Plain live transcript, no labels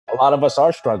lot of us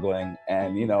are struggling,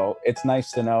 and, it's nice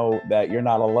to know that you're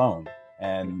not alone.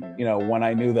 And, when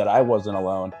I knew that I wasn't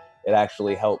alone, it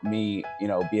actually helped me,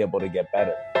 be able to get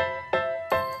better.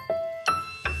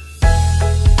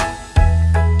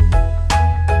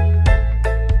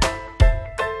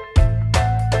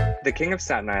 The King of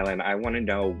Staten Island, I want to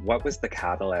know, what was the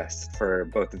catalyst for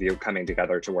both of you coming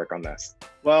together to work on this?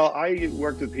 Well, I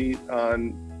worked with Pete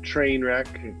on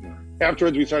Trainwreck.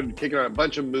 Afterwards, we started kicking around a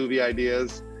bunch of movie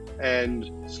ideas, and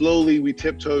slowly we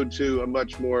tiptoed to a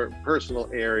much more personal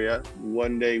area.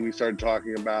 One day we started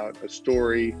talking about a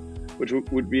story which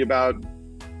would be about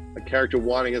a character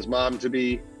wanting his mom to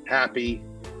be happy,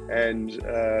 and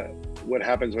what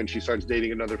happens when she starts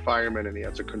dating another fireman, and he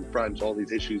has to confront all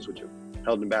these issues which have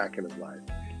held him back in his life.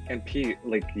 And Pete,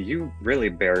 you really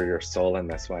bare your soul in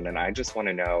this one, and I just want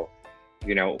to know,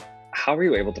 how were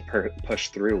you able to push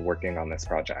through working on this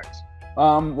project?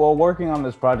 Well, working on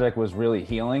this project was really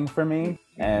healing for me.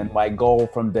 And my goal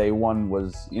from day one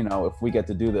was, if we get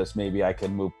to do this, maybe I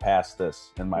can move past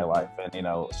this in my life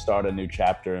and, start a new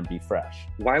chapter and be fresh.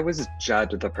 Why was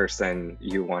Judd the person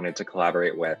you wanted to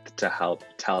collaborate with to help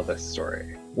tell this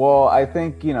story? Well, I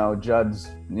think,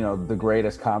 Judd's, the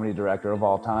greatest comedy director of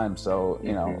all time. So,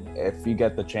 if you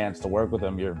get the chance to work with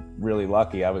him, you're really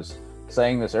lucky. I was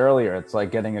saying this earlier, it's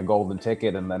like getting a golden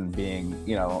ticket and then being,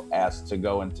 asked to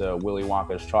go into Willy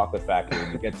Wonka's chocolate factory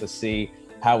and you get to see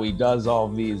how he does all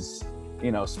these,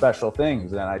 special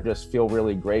things. And I just feel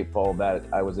really grateful that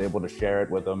I was able to share it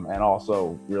with him, and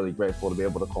also really grateful to be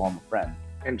able to call him a friend.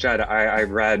 And Judd, I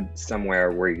read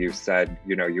somewhere where you said,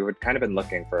 you had kind of been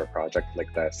looking for a project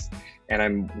like this. And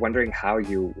I'm wondering how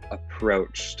you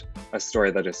approached a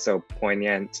story that is so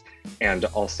poignant and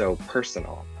also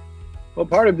personal. Well,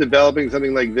 part of developing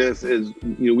something like this is,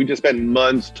 we just spent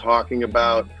months talking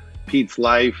about Pete's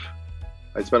life.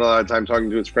 I spent a lot of time talking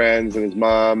to his friends and his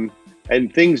mom,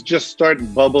 and things just start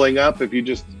bubbling up. If you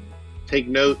just take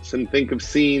notes and think of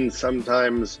scenes,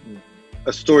 sometimes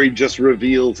a story just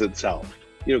reveals itself.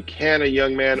 Can a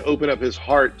young man open up his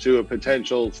heart to a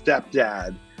potential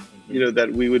stepdad?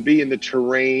 That we would be in the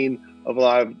terrain of a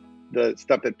lot of the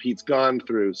stuff that Pete's gone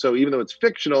through. So even though it's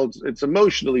fictional, it's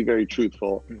emotionally very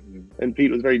truthful. And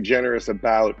Pete was very generous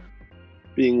about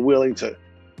being willing to,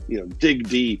 dig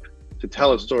deep to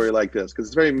tell a story like this, because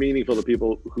it's very meaningful to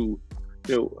people who,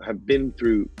 have been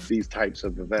through these types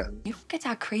of events. You don't get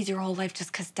that crazy your whole life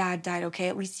just because Dad died, okay?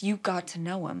 At least you got to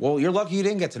know him. Well, you're lucky you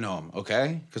didn't get to know him,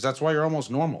 okay? Because that's why you're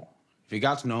almost normal. If you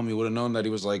got to know him, you would have known that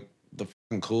he was like the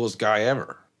fucking coolest guy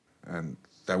ever. And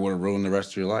that would have ruined the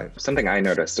rest of your life. Something I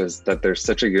noticed is that there's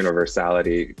such a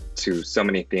universality to so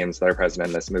many themes that are present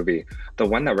in this movie. The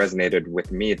one that resonated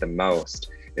with me the most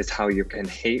is how you can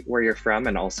hate where you're from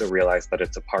and also realize that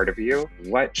it's a part of you.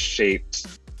 What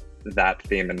shaped that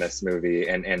theme in this movie,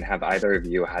 and have either of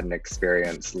you had an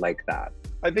experience like that?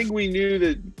 I think we knew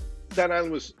that Staten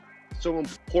Island was so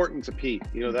important to Pete.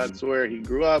 That's where he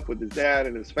grew up with his dad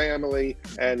and his family,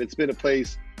 and it's been a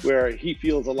place where he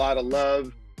feels a lot of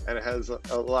love, and it has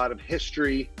a lot of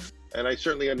history. And I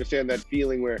certainly understand that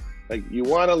feeling where you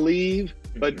want to leave,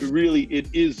 but really it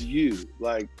is you.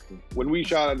 When we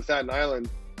shot on Staten Island,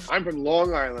 I'm from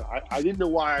Long Island. I didn't know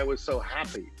why I was so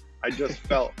happy. I just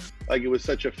felt like it was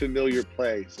such a familiar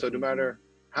place. So no matter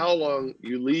how long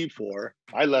you leave for,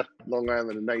 I left Long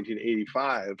Island in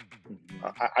 1985.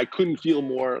 I couldn't feel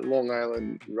more Long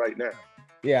Island right now.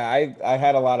 Yeah, I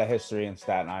had a lot of history in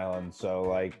Staten Island,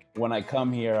 so when I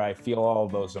come here, I feel all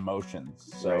of those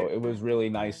emotions. So It was really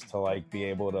nice to be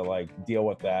able to deal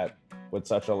with that with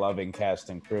such a loving cast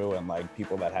and crew, and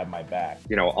people that have my back.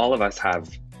 All of us have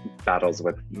battles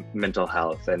with mental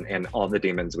health and all the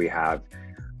demons we have.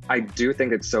 I do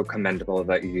think it's so commendable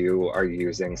that you are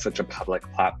using such a public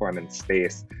platform and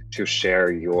space to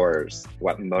share yours.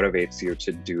 What motivates you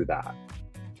to do that?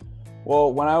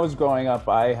 Well, when I was growing up,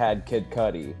 I had Kid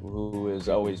Cudi, who is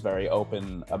always very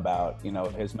open about,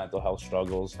 his mental health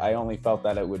struggles. I only felt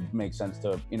that it would make sense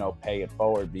to, pay it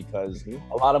forward, because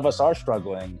a lot of us are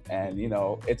struggling, and,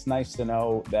 it's nice to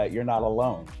know that you're not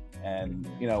alone. And,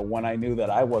 when I knew that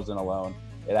I wasn't alone,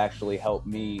 it actually helped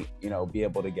me, be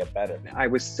able to get better. I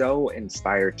was so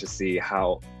inspired to see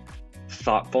how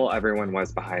thoughtful everyone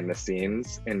was behind the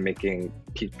scenes in making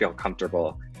Pete feel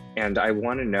comfortable. And I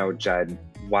want to know, Judd,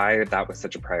 why that was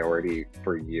such a priority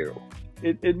for you.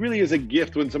 It really is a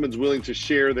gift when someone's willing to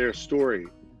share their story.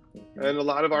 And a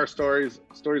lot of our stories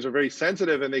are very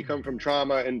sensitive, and they come from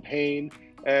trauma and pain.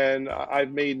 And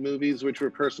I've made movies which were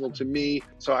personal to me.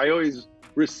 So I always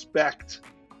respect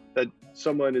that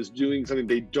someone is doing something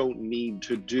they don't need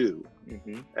to do.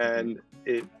 And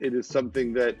it is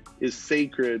something that is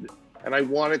sacred And I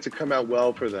want it to come out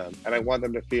well for them. And I want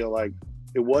them to feel like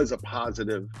it was a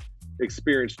positive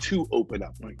experience to open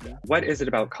up like that. What is it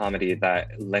about comedy that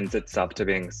lends itself to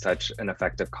being such an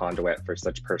effective conduit for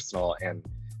such personal and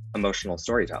emotional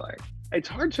storytelling? It's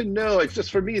hard to know. It's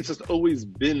just, for me, it's just always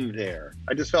been there.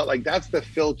 I just felt like that's the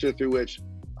filter through which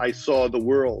I saw the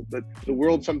world. That the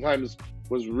world sometimes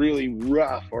was really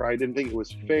rough, or I didn't think it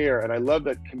was fair. And I love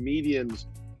that comedians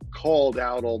called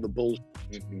out all the bullshit,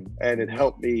 and it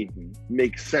helped me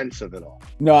make sense of it all.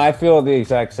 No, I feel the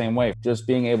exact same way. Just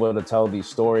being able to tell these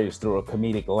stories through a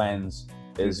comedic lens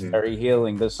is very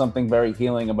healing. There's something very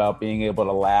healing about being able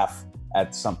to laugh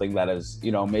at something that is,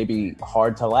 you know, maybe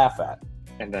hard to laugh at.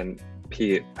 And then,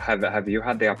 Pete, have you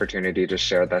had the opportunity to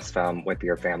share this film with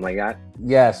your family yet?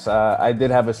 Yes, I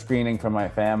did have a screening for my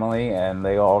family, and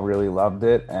they all really loved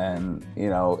it. And, you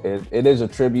know, it is a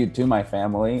tribute to my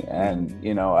family. And,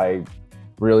 you know, I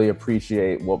really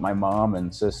appreciate what my mom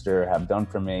and sister have done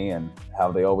for me and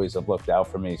how they always have looked out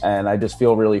for me. And I just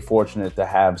feel really fortunate to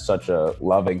have such a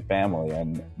loving family.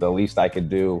 And the least I could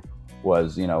do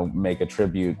was, you know, make a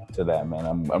tribute to them.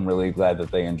 And I'm really glad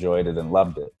that they enjoyed it and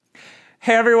loved it.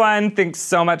 Hey everyone, thanks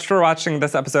so much for watching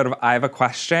this episode of I Have a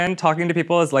Question. Talking to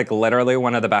people is like literally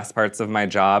one of the best parts of my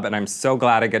job, and I'm so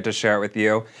glad I get to share it with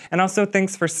you. And also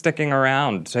thanks for sticking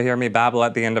around to hear me babble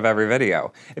at the end of every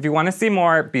video. If you want to see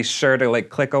more, be sure to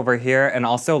click over here and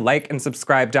also like and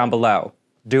subscribe down below.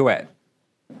 Do it.